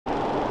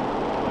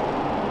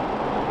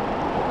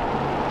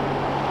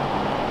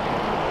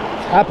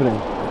happening?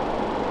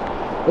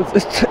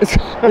 It's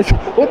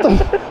what the?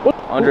 What?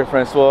 Andre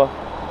Francois.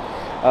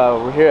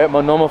 We're here at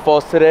Multnohmah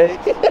Falls today.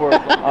 We're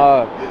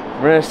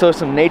gonna show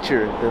some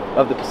nature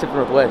of the Pacific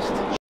Northwest.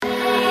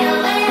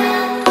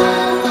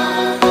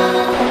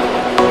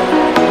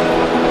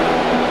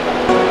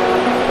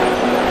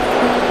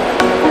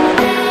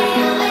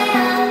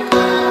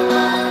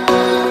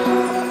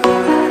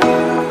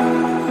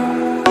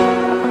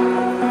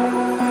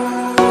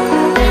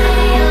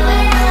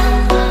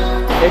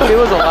 If it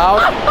was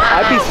allowed,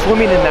 I'd be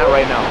swimming in that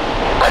right now.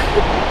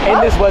 In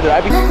this weather,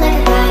 I'd be.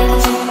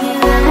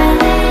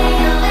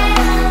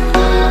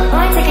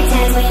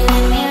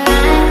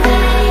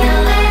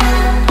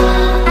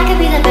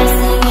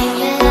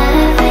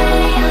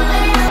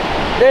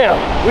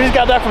 Damn, we just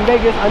got back from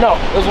Vegas. I know,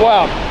 it was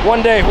wild.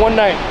 One day, one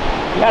night.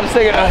 We had to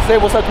say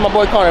what's up to my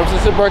boy Connor. It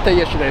was his birthday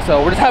yesterday,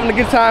 so we're just having a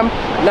good time.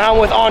 Now I'm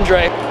with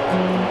Andre.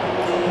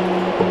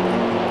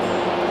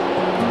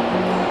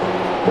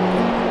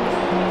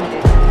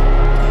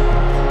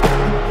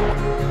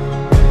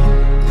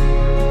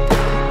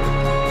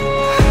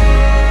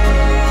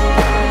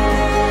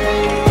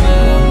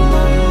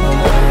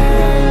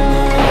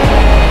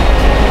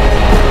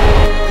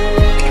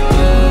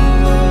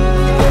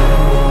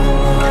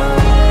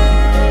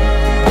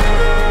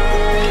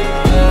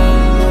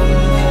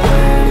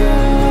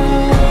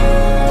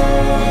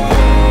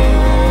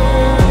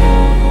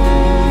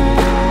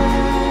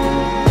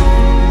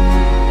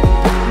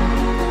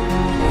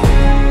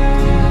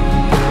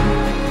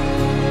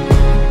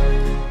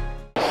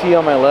 See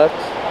on my left,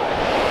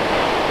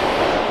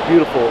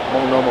 beautiful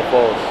Multnohmah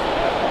Falls.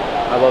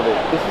 I love it.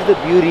 This is the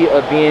beauty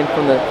of being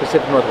from the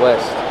Pacific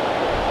Northwest.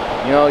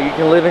 You know, you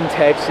can live in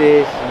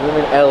Texas, you live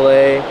in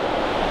LA,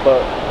 but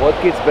what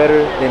gets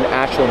better than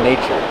actual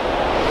nature?